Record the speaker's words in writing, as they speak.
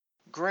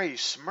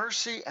Grace,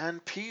 mercy,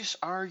 and peace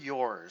are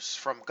yours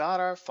from God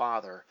our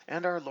Father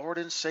and our Lord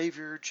and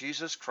Savior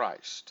Jesus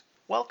Christ.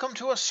 Welcome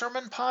to a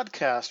sermon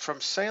podcast from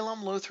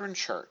Salem Lutheran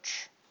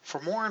Church. For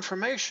more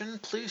information,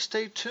 please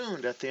stay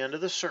tuned at the end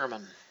of the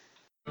sermon.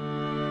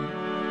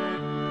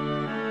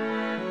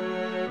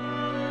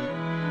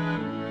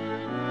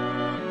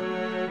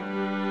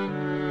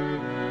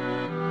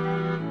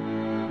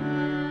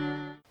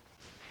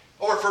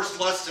 Our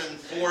first lesson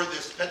for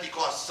this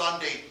Pentecost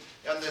Sunday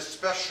and this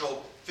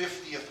special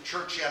 50th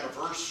church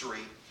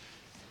anniversary,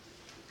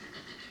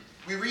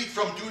 we read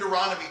from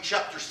Deuteronomy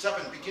chapter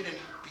 7,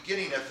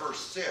 beginning at verse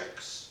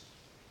 6.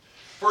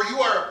 For you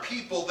are a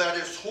people that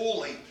is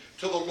holy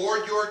to the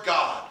Lord your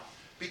God,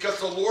 because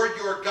the Lord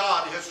your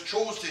God has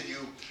chosen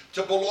you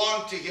to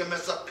belong to him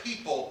as a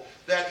people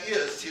that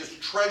is his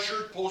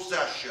treasured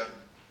possession,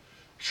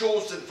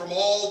 chosen from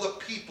all the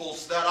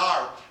peoples that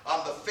are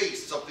on the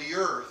face of the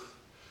earth.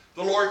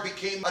 The Lord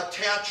became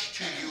attached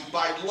to you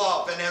by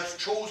love and has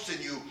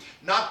chosen you,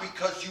 not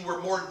because you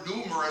were more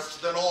numerous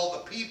than all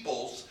the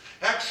peoples.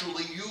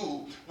 Actually,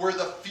 you were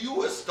the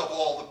fewest of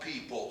all the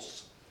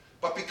peoples.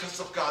 But because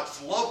of God's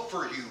love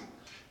for you,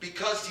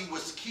 because he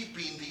was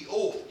keeping the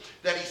oath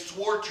that he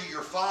swore to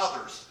your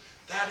fathers,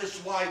 that is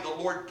why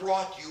the Lord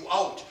brought you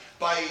out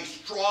by a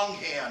strong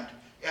hand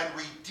and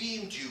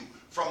redeemed you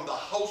from the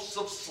house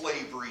of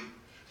slavery,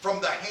 from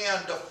the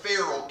hand of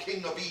Pharaoh,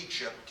 king of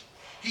Egypt.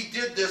 He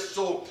did this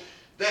so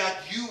that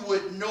you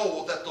would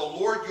know that the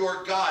Lord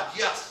your God,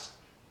 yes,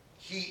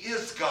 he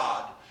is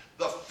God,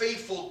 the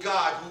faithful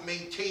God who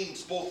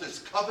maintains both his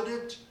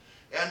covenant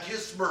and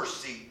his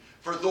mercy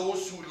for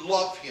those who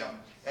love him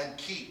and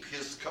keep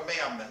his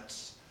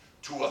commandments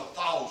to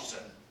 1,000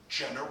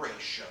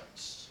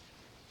 generations.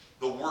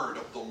 The word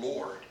of the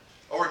Lord.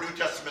 Our New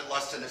Testament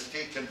lesson is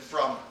taken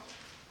from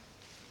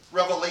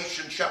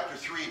Revelation chapter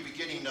 3,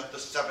 beginning at the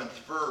 7th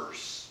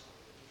verse.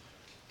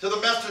 To the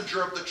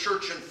messenger of the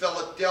church in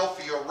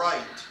Philadelphia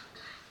write,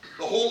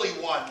 the Holy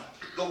One,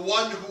 the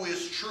one who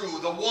is true,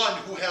 the one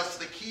who has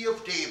the key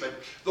of David,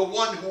 the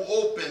one who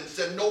opens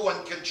and no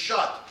one can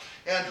shut,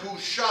 and who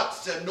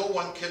shuts and no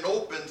one can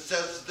open,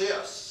 says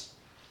this,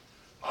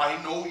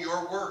 I know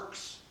your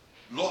works.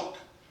 Look,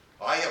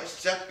 I have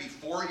set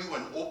before you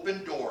an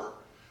open door,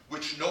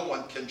 which no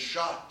one can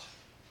shut.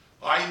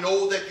 I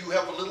know that you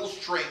have little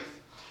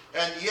strength,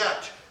 and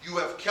yet you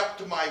have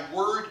kept my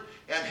word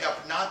and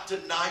have not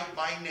denied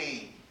my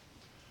name.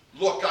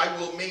 Look, I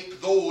will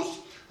make those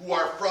who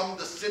are from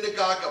the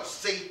synagogue of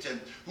Satan,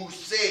 who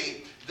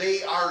say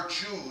they are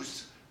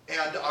Jews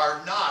and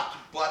are not,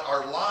 but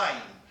are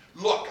lying.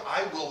 Look,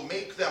 I will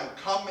make them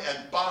come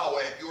and bow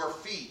at your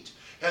feet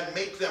and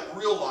make them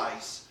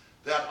realize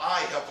that I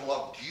have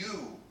loved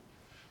you,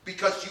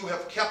 because you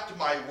have kept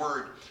my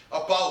word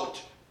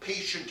about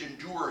patient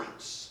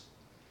endurance.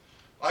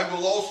 I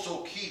will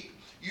also keep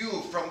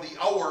you from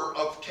the hour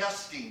of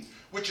testing,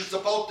 which is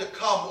about to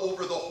come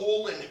over the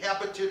whole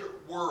inhabited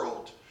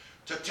world,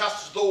 to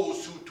test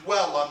those who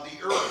dwell on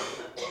the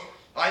earth.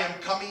 I am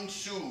coming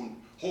soon.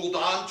 Hold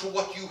on to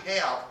what you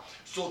have,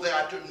 so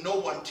that no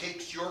one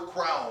takes your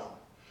crown.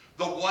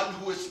 The one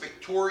who is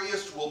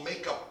victorious will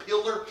make a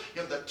pillar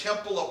in the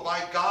temple of my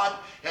God,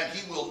 and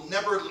he will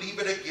never leave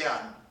it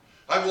again.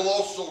 I will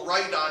also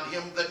write on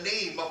him the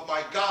name of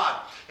my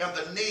God, and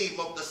the name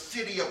of the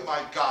city of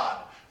my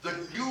God, the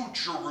new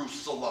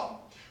Jerusalem,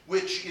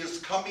 which is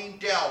coming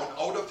down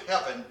out of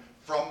heaven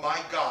from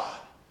my God,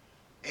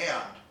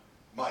 and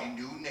my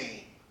new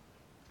name.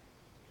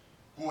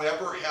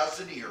 Whoever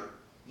has an ear,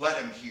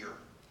 let him hear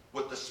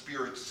what the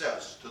Spirit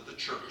says to the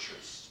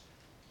churches.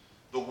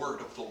 The word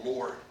of the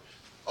Lord.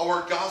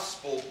 Our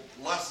gospel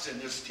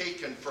lesson is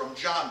taken from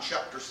John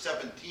chapter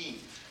 17,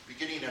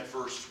 beginning at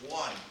verse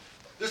 1.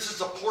 This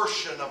is a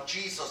portion of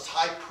Jesus'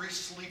 high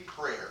priestly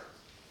prayer.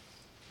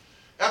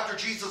 After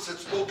Jesus had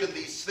spoken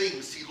these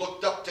things, he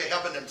looked up to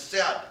heaven and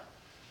said,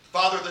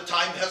 Father, the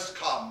time has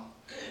come.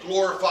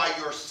 Glorify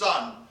your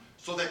Son,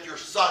 so that your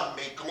Son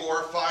may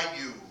glorify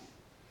you.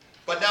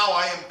 But now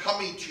I am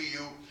coming to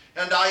you,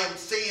 and I am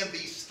saying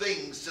these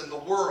things in the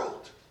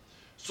world,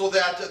 so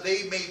that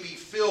they may be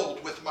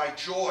filled with my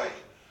joy.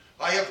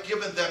 I have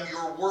given them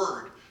your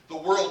word. The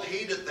world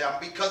hated them,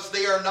 because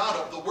they are not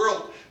of the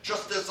world,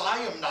 just as I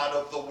am not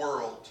of the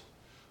world.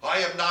 I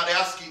am not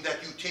asking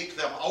that you take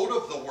them out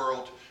of the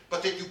world,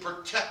 but that you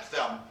protect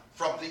them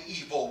from the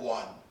evil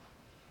one.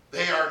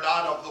 They are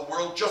not of the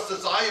world, just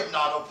as I am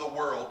not of the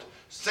world.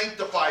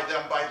 Sanctify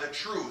them by the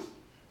truth.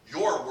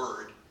 Your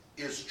word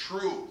is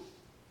truth.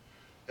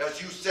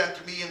 As you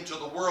sent me into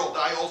the world,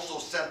 I also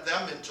sent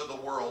them into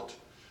the world.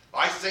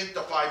 I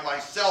sanctify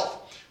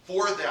myself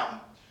for them,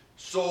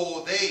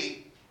 so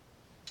they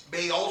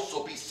may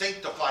also be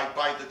sanctified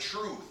by the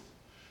truth.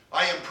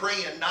 I am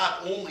praying not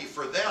only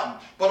for them,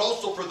 but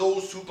also for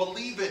those who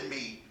believe in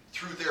me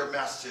through their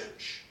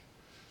message.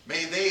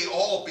 May they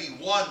all be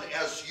one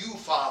as you,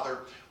 Father,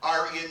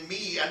 are in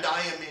me and I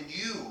am in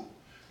you.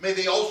 May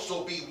they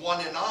also be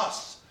one in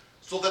us,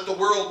 so that the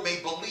world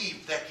may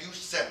believe that you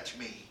sent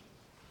me.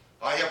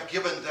 I have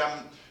given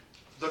them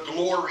the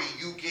glory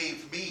you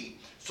gave me,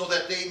 so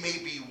that they may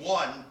be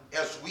one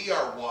as we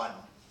are one,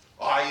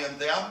 I and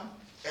them,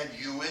 and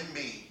you and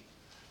me.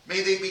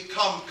 May they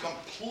become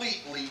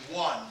completely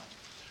one,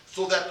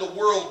 so that the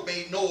world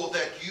may know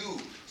that you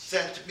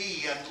sent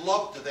me and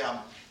loved them,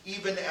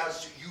 even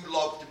as you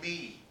loved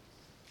me.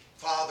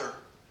 Father,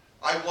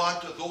 I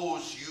want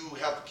those you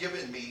have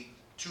given me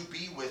to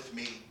be with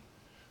me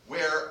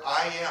where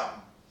I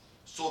am,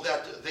 so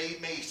that they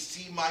may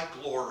see my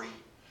glory,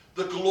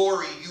 the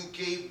glory you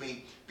gave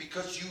me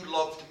because you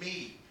loved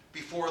me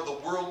before the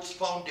world's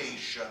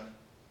foundation.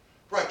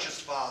 Righteous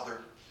Father,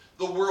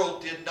 the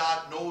world did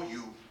not know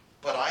you,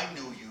 but I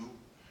knew you,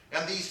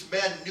 and these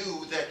men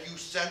knew that you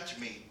sent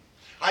me.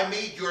 I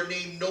made your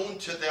name known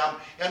to them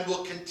and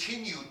will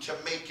continue to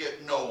make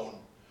it known,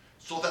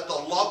 so that the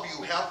love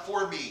you have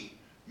for me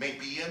may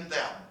be in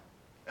them,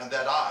 and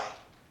that I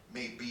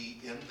may be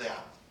in them.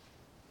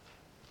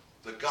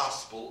 The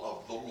Gospel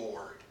of the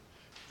Lord.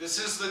 This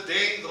is the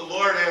day the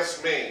Lord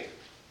has made.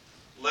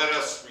 Let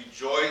us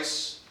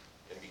rejoice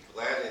and be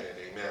glad in it.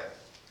 Amen.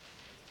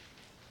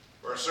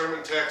 For our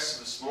sermon text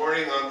this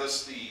morning on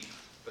this, the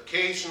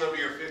occasion of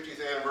your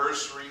 50th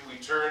anniversary, we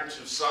turn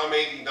to Psalm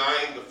 89,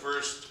 the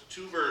first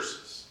 2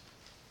 verses.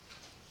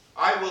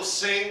 I will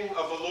sing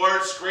of the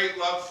Lord's great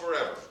love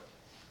forever.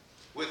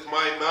 With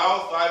my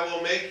mouth I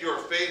will make your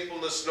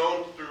faithfulness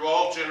known through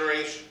all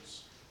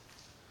generations.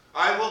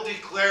 I will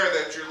declare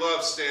that your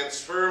love stands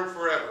firm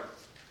forever,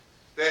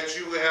 that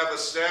you have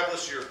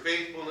established your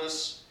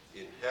faithfulness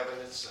in heaven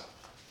itself.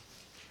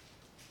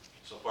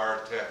 So far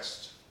our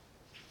text.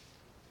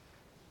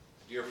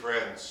 Dear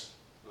friends,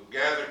 who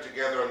gathered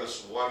together on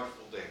this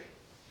wonderful day.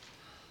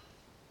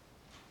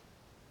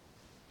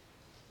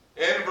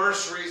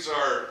 Anniversaries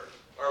are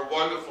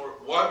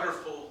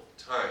wonderful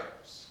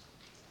times.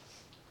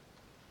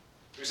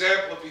 For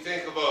example, if you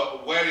think of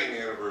a wedding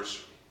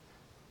anniversary,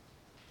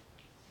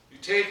 you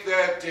take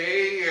that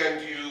day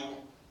and you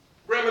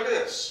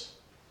reminisce.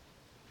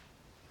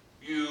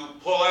 You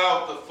pull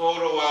out the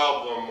photo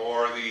album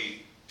or the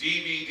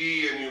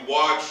DVD and you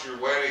watch your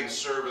wedding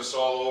service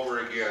all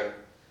over again.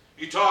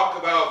 You talk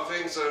about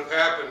things that have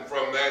happened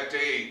from that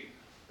day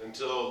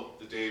until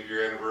the day of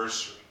your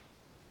anniversary.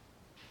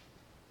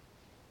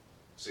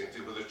 Same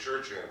thing with a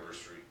church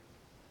anniversary.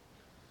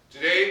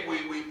 Today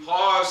we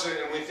pause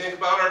and we think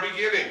about our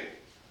beginning.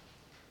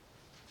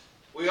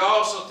 We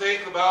also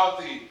think about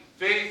the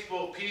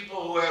faithful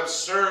people who have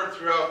served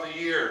throughout the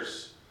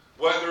years,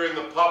 whether in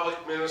the public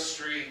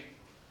ministry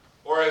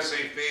or as a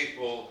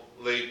faithful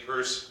lay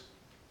person.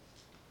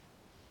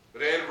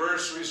 But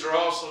anniversaries are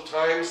also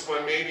times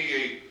when maybe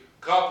a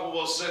couple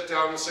will sit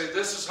down and say,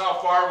 this is how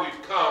far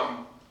we've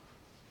come.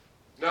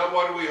 Now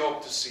what do we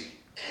hope to see?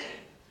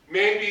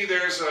 Maybe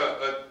there's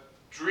a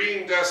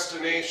dream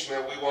destination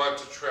that we want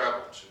to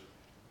travel to.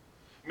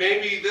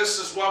 Maybe this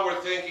is what we're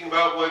thinking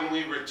about when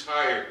we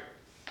retire.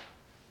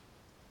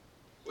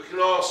 We can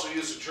also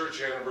use a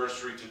church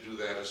anniversary to do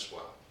that as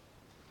well.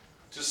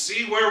 To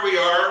see where we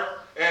are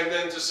and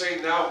then to say,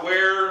 now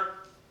where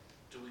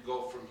do we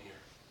go from here?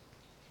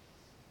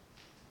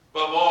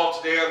 Above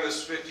all, today on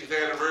this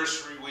 50th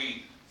anniversary,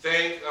 we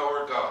thank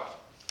our God.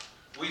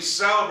 We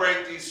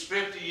celebrate these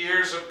 50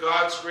 years of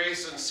God's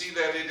grace and see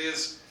that it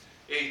is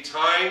a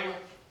time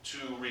to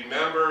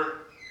remember,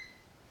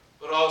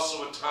 but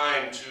also a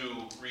time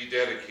to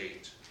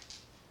rededicate.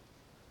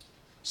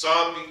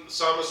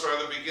 Psalmist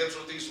begins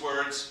with these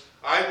words,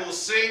 I will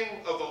sing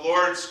of the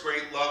Lord's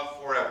great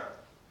love forever.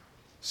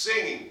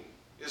 Singing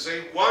is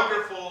a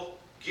wonderful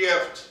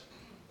gift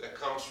that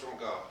comes from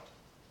God.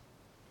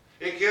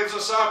 It gives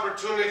us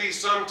opportunity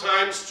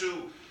sometimes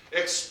to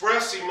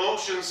express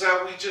emotions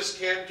that we just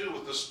can't do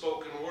with the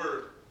spoken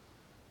word.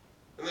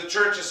 And the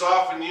church has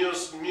often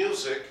used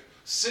music,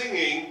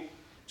 singing,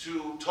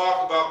 to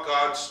talk about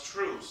God's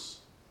truths.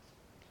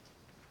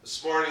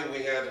 This morning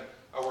we had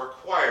our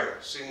choir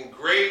singing,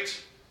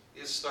 Great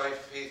is Thy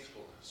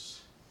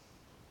Faithfulness.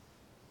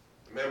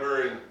 I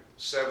remember in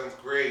 7th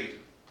grade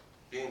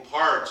being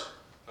part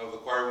of the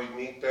choir. We'd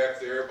meet back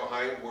there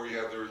behind where you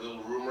have their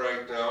little room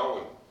right now,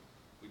 and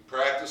we'd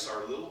practice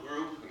our little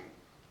group, and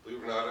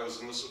believe it or not, I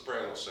was in the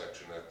soprano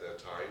section at that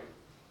time.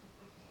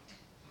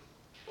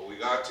 But we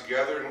got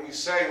together and we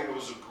sang, and it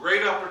was a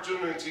great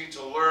opportunity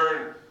to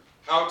learn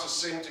how to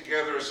sing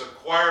together as a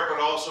choir, but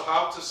also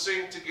how to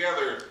sing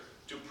together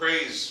to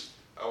praise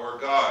our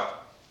God.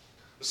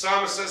 The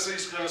psalmist says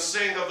he's going to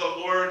sing of the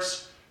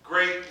Lord's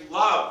great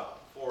love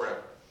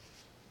forever.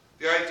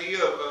 The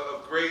idea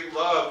of great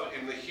love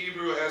in the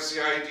Hebrew has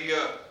the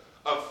idea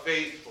of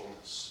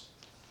faithfulness.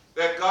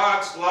 That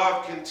God's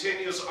love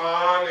continues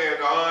on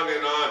and on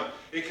and on.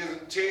 It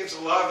contains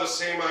a lot of the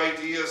same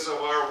ideas of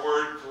our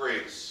word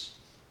grace.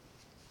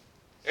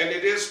 And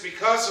it is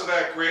because of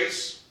that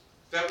grace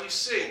that we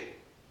sing.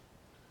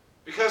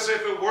 Because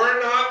if it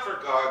were not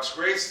for God's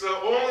grace, the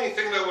only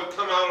thing that would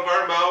come out of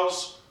our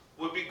mouths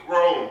would be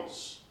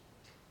groans.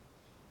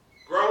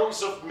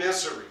 Groans of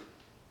misery.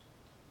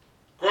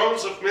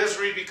 Groans of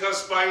misery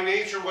because by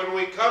nature, when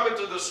we come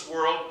into this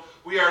world,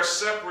 we are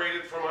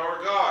separated from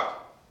our God.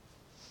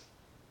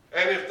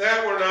 And if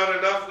that were not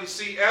enough, we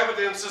see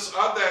evidences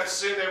of that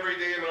sin every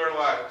day in our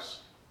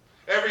lives.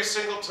 Every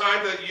single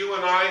time that you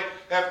and I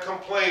have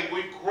complained,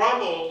 we've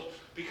grumbled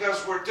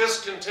because we're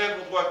discontent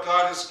with what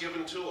God has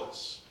given to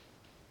us.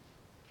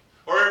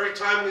 Or every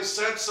time we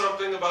said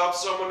something about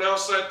someone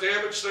else that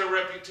damaged their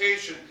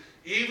reputation,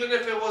 even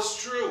if it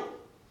was true.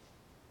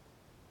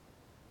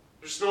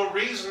 There's no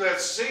reason that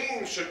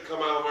singing should come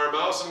out of our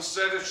mouths.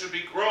 Instead, it should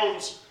be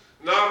groans,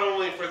 not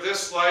only for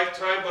this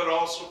lifetime, but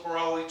also for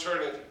all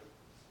eternity.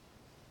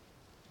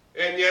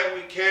 And yet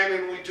we can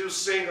and we do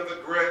sing of the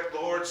great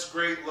Lord's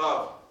great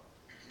love.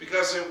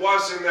 Because it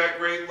was in that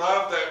great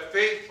love, that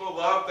faithful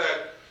love,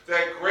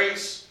 that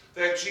grace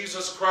that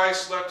Jesus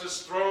Christ left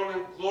his throne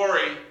in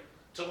glory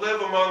to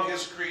live among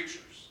his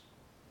creatures.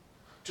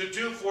 To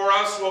do for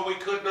us what we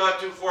could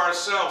not do for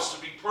ourselves,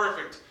 to be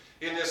perfect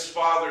in his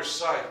Father's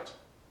sight.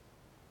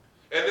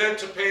 And then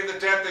to pay the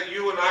debt that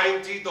you and I,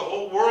 indeed the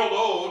whole world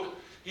owed,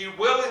 he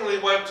willingly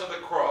went to the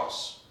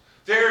cross.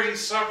 There he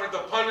suffered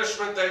the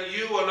punishment that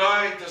you and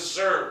I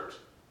deserved.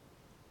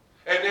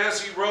 And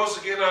as he rose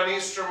again on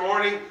Easter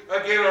morning,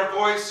 again our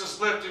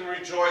voices lift in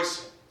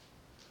rejoicing.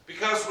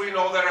 Because we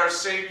know that our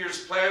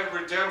Savior's plan of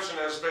redemption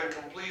has been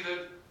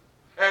completed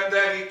and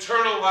that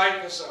eternal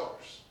life is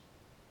ours.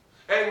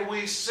 And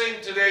we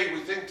sing today, we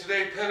think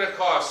today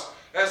Pentecost,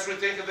 as we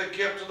think of the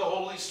gift of the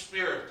Holy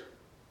Spirit,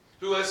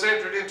 who has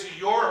entered into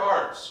your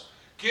hearts,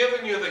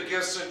 given you the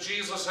gifts that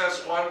Jesus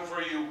has won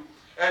for you,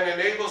 and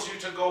enables you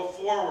to go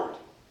forward.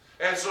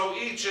 And so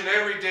each and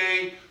every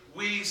day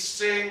we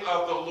sing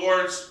of the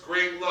Lord's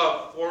great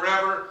love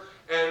forever,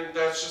 and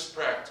that's just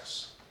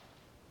practice.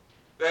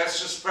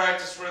 That's just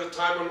practice for the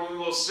time when we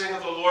will sing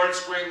of the Lord's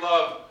great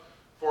love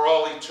for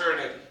all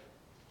eternity.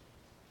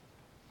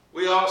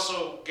 We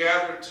also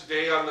gather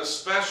today on this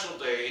special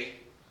day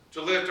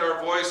to lift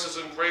our voices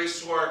in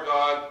praise to our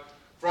God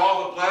for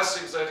all the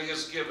blessings that he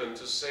has given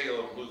to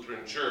Salem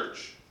Lutheran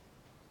Church.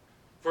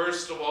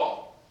 First of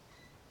all,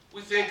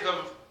 we think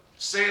of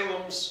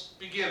Salem's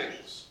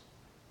beginnings.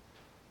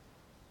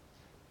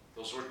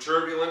 Those were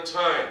turbulent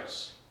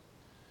times.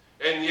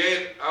 And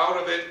yet out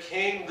of it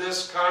came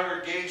this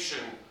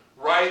congregation,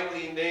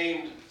 rightly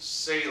named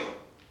Salem,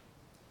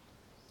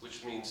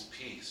 which means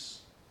peace.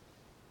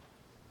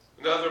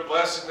 Another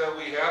blessing that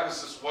we have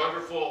is this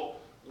wonderful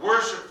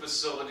worship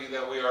facility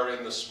that we are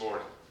in this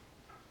morning.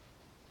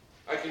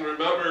 I can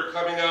remember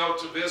coming out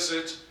to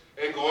visit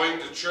and going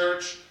to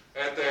church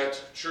at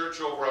that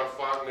church over on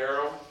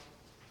Fontenarrow,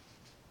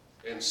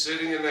 and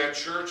sitting in that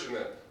church and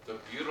the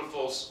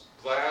beautiful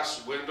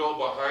glass window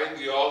behind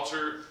the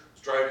altar. I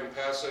was driving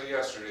past that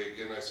yesterday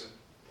again. I said,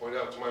 point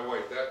out to my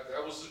wife,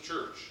 that was the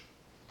church.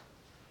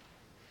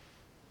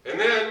 And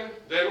then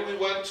we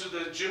went to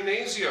the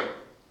gymnasium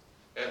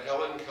at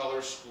Helen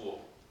Keller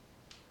School.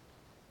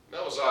 And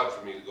that was odd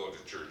for me to go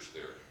to church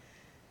there,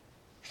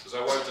 because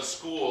I went to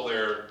school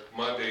there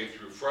Monday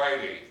through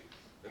Friday,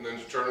 and then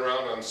to turn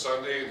around on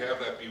Sunday and have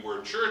that be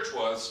where church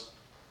was,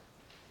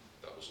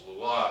 that was a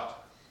little odd.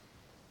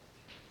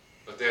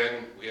 But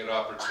then we had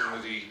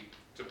opportunity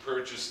to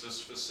purchase this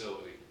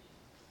facility.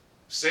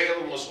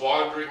 Salem was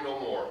wandering no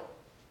more.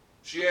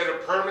 She had a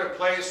permanent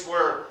place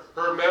where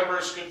her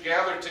members could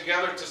gather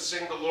together to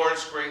sing the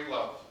Lord's great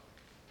love.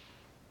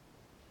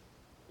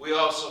 We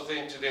also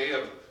think today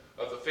of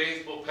the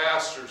faithful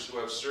pastors who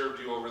have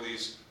served you over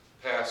these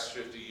past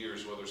 50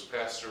 years, whether it's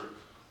Pastor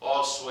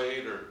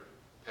Allswade or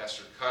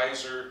Pastor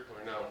Kaiser,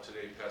 or now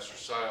today Pastor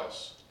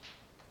Siles.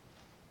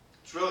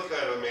 It's really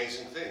kind of an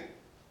amazing thing.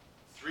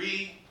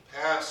 3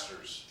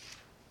 pastors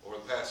over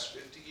the past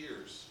 50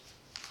 years.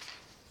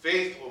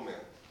 Faithful men.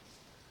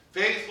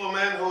 Faithful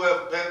men who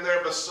have been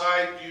there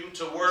beside you,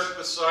 to work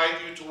beside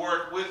you, to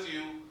work with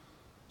you,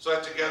 so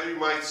that together you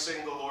might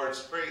sing the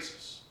Lord's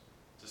praises,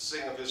 to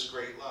sing of his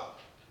great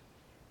love.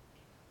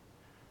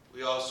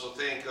 We also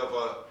think of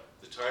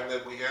the time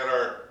that we had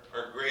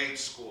our grade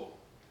school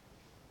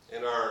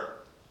and our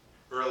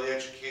early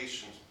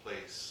education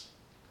place.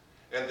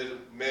 And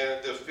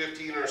the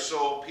 15 or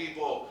so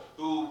people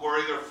who were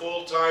either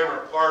full-time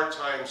or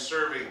part-time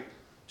serving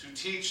to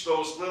teach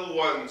those little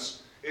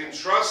ones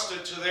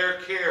entrusted to their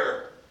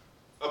care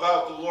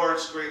about the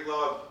Lord's great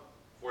love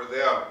for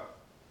them.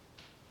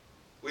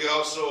 We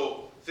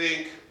also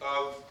think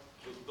of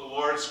the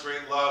Lord's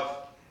great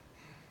love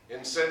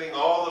in sending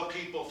all the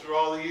people through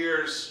all the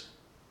years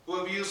who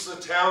have used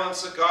the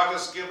talents that God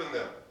has given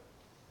them,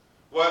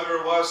 whether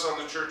it was on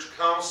the church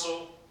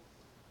council,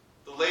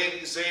 the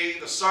ladies'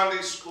 aid, a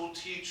Sunday school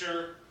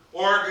teacher,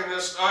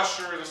 organist,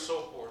 usher, and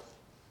so forth.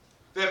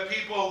 That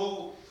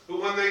people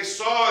who when they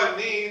saw a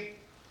need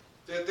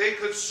that they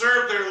could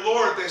serve their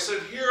Lord, they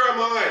said, here am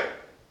I.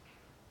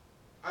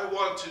 I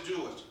want to do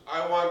it.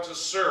 I want to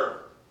serve.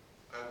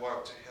 I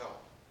want to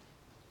help.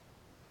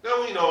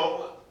 Now we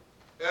know,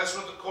 as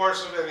with the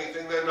course of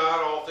anything, that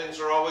not all things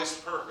are always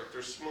perfect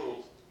or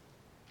smooth.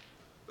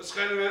 It's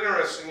kind of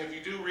interesting. If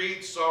you do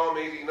read Psalm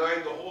 89,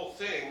 the whole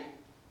thing,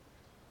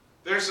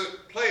 there's a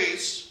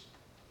place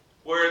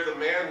where the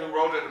man who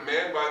wrote it, a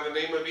man by the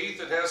name of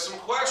Ethan, has some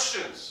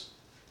questions.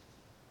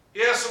 He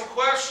has some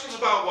questions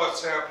about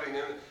what's happening,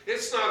 and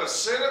it's not a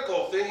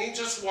cynical thing. He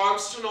just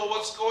wants to know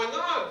what's going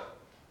on.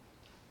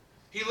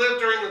 He lived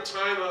during the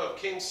time of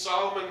King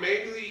Solomon.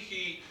 Maybe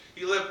he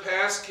lived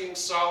past King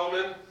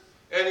Solomon,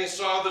 and he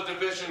saw the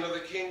division of the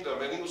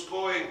kingdom, and he was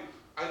going,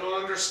 I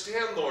don't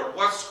understand, Lord,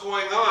 what's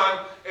going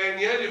on? And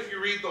yet, if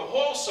you read the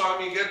whole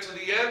psalm, you get to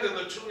the end, and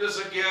the tune is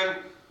again,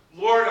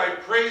 Lord, I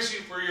praise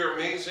you for your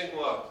amazing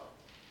love.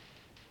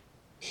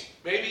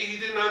 Maybe he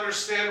didn't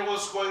understand what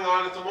was going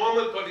on at the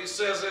moment, but he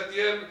says at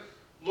the end,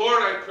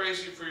 Lord, I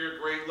praise you for your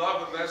great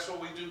love, and that's what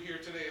we do here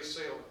today at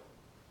Salem.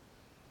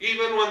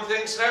 Even when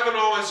things haven't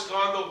always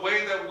gone the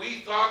way that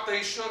we thought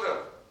they should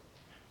have,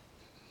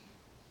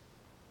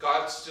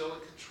 God's still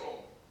in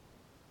control.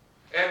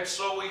 And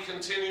so we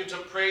continue to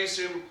praise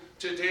him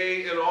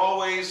today and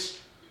always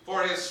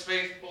for his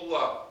faithful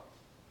love.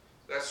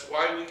 That's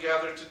why we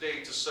gather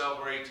today to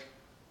celebrate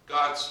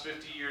God's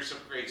 50 years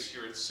of grace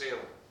here at Salem.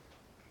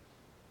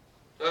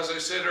 As I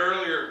said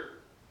earlier,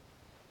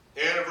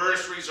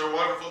 anniversaries are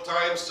wonderful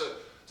times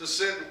to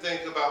sit and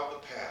think about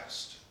the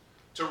past,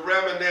 to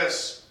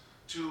reminisce,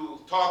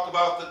 to talk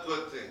about the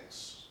good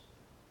things.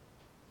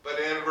 But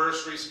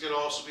anniversaries can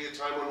also be a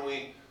time when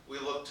we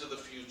look to the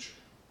future.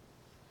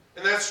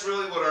 And that's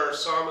really what our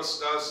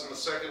psalmist does in the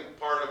second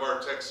part of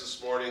our text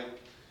this morning.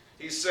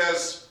 He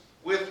says,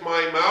 with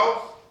my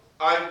mouth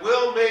I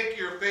will make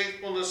your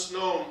faithfulness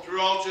known through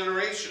all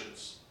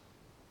generations.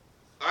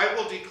 I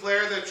will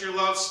declare that your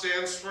love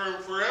stands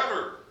firm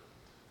forever,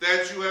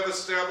 that you have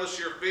established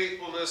your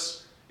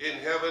faithfulness in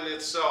heaven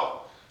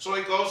itself. So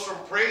he goes from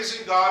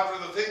praising God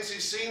for the things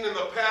he's seen in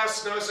the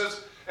past, now he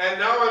says, and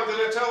now I'm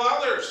going to tell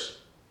others.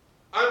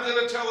 I'm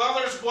going to tell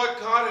others what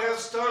God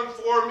has done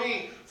for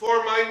me,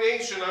 for my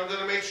nation. I'm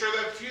going to make sure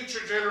that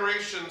future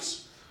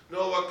generations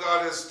know what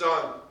God has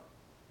done.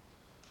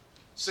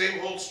 Same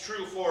holds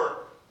true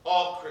for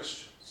all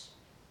Christians.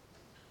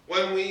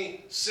 When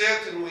we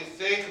sit and we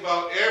think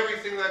about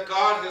everything that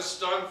God has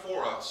done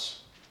for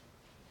us,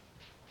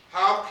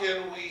 how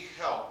can we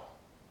help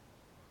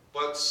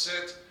but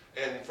sit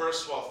and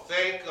first of all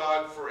thank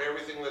God for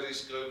everything that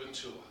he's given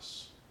to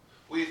us?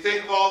 We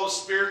think of all the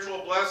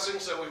spiritual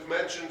blessings that we've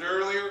mentioned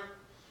earlier,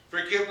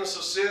 forgiveness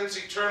of sins,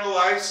 eternal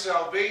life,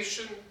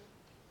 salvation,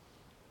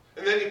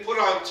 and then you put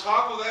on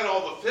top of that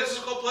all the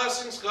physical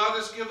blessings God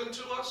has given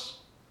to us.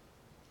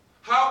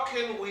 How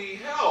can we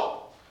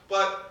help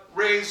but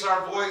raise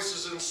our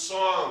voices in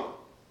song,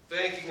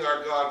 thanking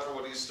our God for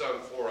what he's done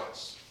for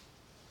us?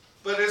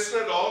 But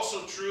isn't it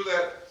also true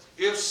that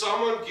if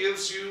someone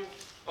gives you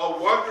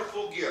a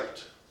wonderful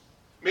gift,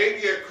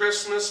 maybe at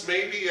Christmas,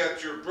 maybe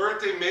at your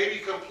birthday, maybe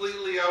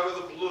completely out of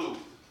the blue,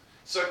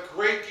 it's a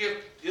great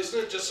gift. Isn't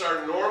it just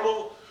our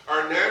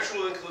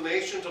natural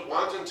inclination to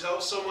want and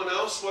tell someone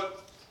else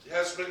what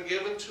has been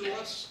given to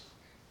us?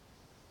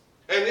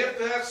 And if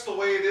that's the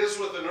way it is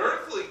with an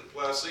earthly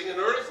blessing, an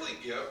earthly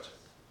gift,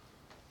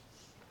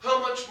 how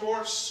much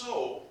more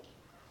so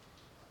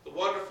the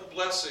wonderful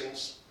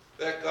blessings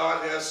that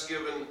God has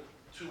given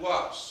to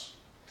us?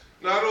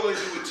 Not only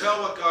do we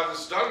tell what God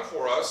has done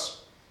for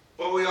us,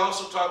 but we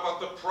also talk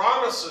about the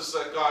promises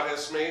that God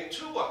has made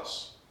to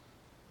us.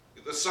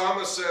 The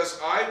psalmist says,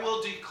 I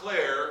will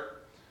declare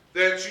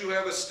that you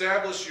have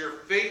established your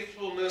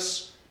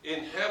faithfulness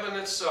in heaven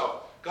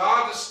itself.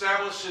 God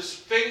established his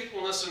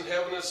faithfulness in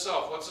heaven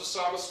itself. What's the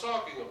psalmist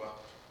talking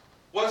about?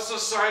 What's the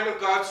sign of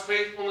God's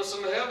faithfulness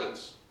in the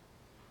heavens?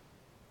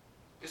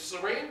 It's the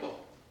rainbow.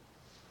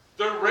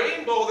 The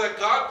rainbow that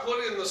God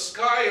put in the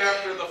sky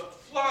after the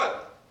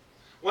flood,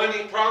 when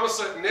he promised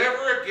that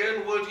never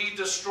again would he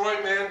destroy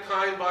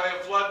mankind by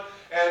a flood.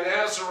 And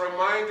as a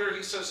reminder,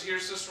 he says,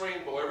 here's this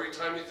rainbow every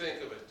time you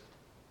think of it.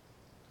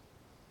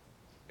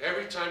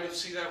 Every time you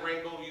see that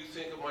rainbow, you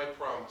think of my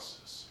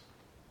promises.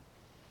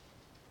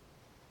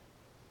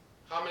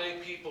 How many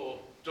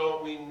people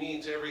don't we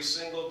meet every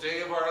single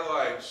day of our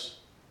lives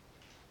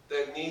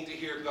that need to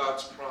hear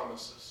God's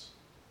promises?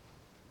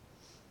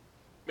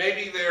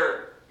 Maybe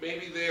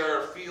they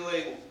are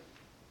feeling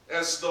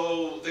as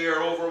though they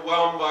are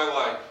overwhelmed by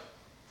life.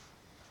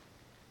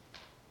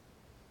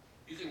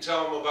 You can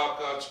tell them about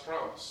God's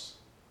promise.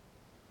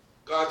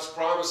 God's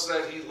promise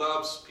that he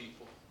loves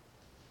people.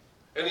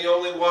 And he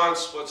only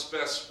wants what's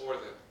best for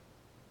them.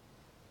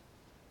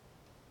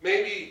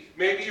 Maybe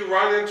you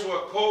run into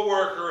a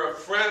coworker, a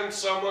friend,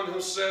 someone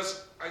who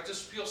says, I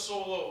just feel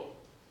so alone.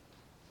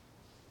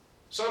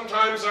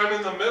 Sometimes I'm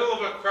in the middle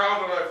of a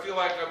crowd and I feel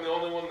like I'm the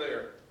only one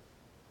there.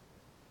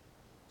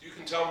 You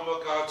can tell them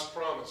about God's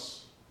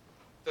promise,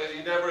 that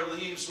he never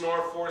leaves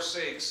nor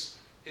forsakes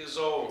his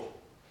own.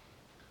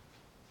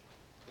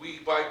 We,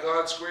 by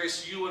God's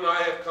grace, you and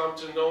I have come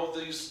to know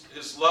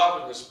his love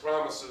and his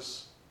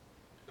promises.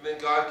 And then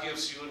God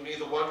gives you and me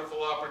the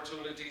wonderful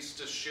opportunities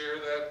to share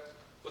that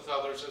with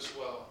others as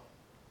well.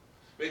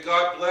 May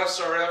God bless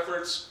our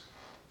efforts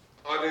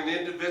on an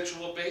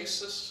individual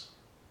basis,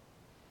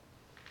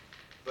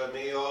 but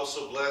may he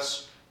also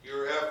bless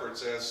your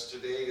efforts as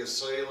today as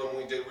Salem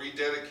we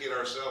rededicate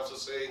ourselves to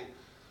saying,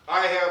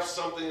 I have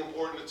something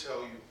important to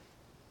tell you.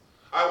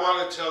 I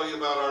want to tell you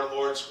about our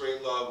Lord's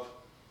great love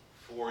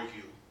for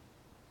you.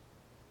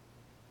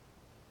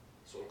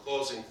 So in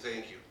closing,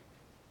 thank you.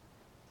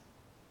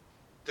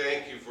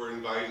 Thank you for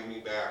inviting me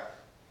back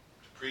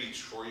to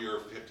preach for your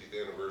 50th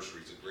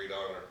anniversary. It's a great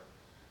honor.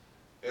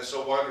 And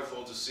so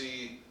wonderful to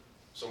see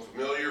some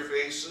familiar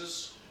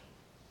faces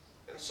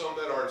and some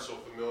that aren't so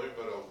familiar,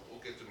 but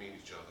we'll get to meet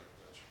each other.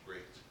 That's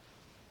great.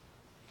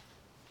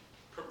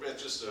 Permit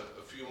just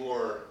a few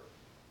more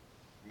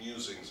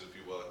musings, if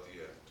you will, at the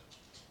end.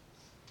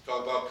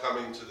 Talk about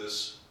coming to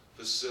this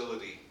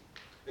facility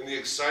and the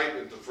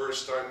excitement the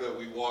first time that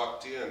we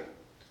walked in.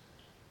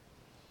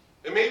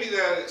 And maybe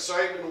that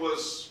excitement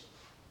was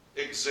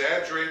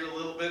exaggerated a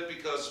little bit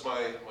because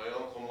my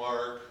Uncle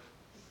Mark,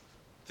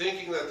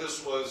 thinking that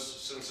this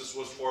was, since this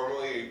was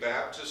formerly a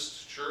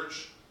Baptist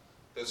church,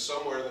 that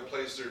somewhere in the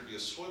place there'd be a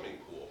swimming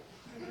pool.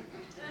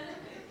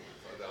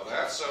 Now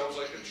that sounds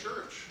like a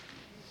church.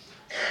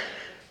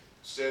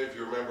 Instead, if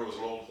you remember, it was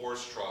an old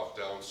horse trough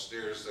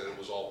downstairs that it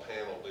was all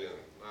paneled in,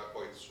 not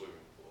quite the swimming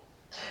pool.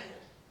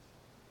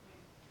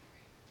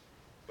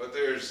 But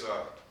there's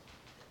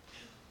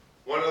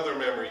one other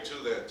memory too,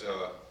 that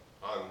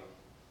on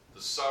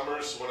the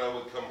summers when I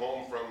would come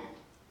home from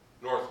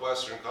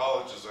Northwestern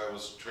College as I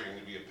was training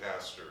to be a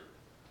pastor,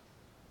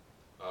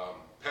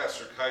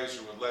 Pastor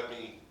Kaiser would let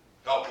me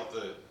help with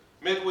the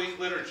midweek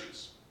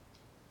liturgies,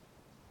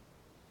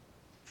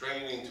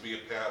 training to be a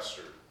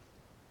pastor.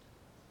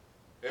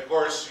 And of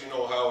course, you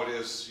know how it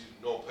is.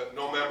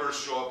 No members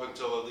show up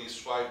until at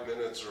least 5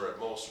 minutes or at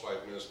most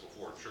 5 minutes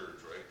before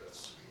church, right?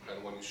 That's kind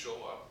of when you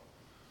show up.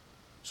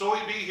 So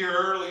we'd be here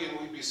early and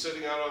we'd be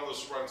sitting out on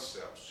those front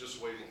steps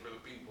just waiting for the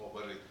people.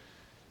 But it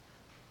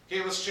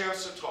gave us a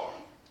chance to talk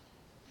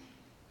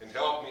and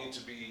help me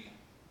to be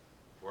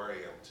where I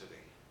am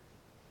today.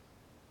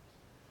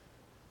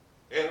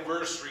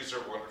 Anniversaries are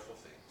wonderful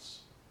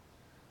things.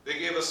 They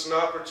give us an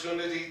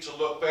opportunity to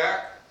look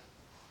back,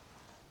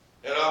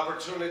 an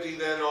opportunity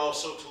then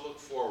also to look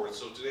forward.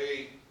 So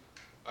today,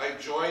 I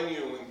join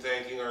you in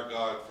thanking our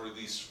God for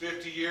these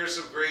 50 years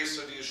of grace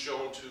that He has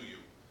shown to you.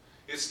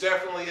 It's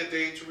definitely a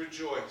day to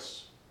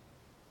rejoice.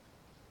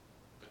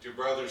 But dear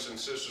brothers and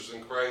sisters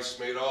in Christ,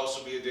 may it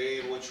also be a day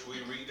in which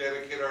we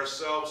rededicate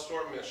ourselves to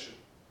our mission,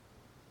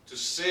 to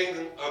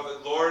sing of the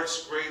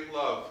Lord's great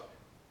love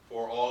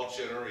for all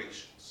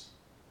generations.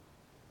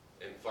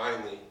 And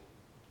finally,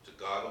 to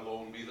God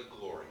alone be the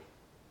glory.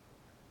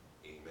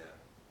 Amen.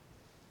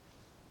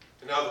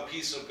 And now the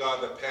peace of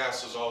God that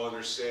passes all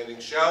understanding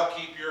shall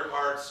keep your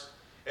hearts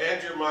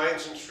and your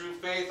minds in true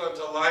faith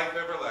unto life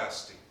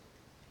everlasting.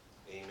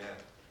 Amen.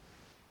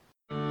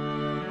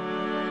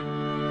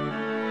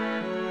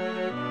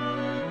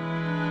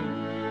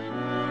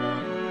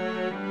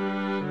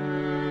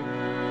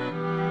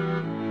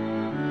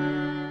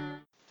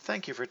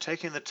 Thank you for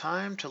taking the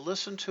time to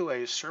listen to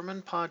a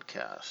sermon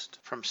podcast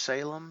from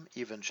Salem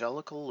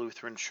Evangelical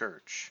Lutheran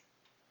Church.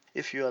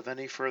 If you have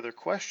any further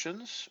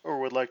questions or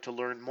would like to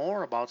learn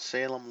more about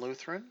Salem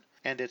Lutheran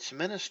and its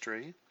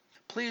ministry,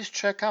 please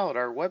check out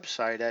our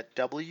website at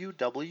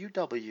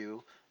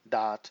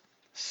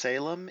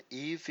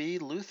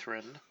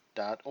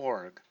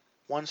www.salemevlutheran.org.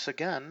 Once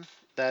again,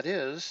 that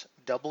is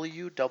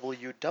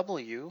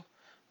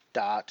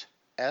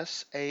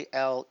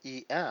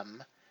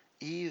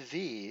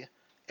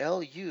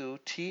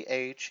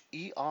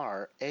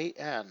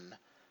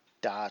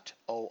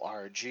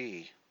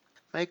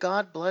May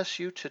God bless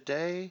you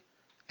today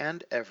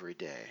and every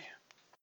day.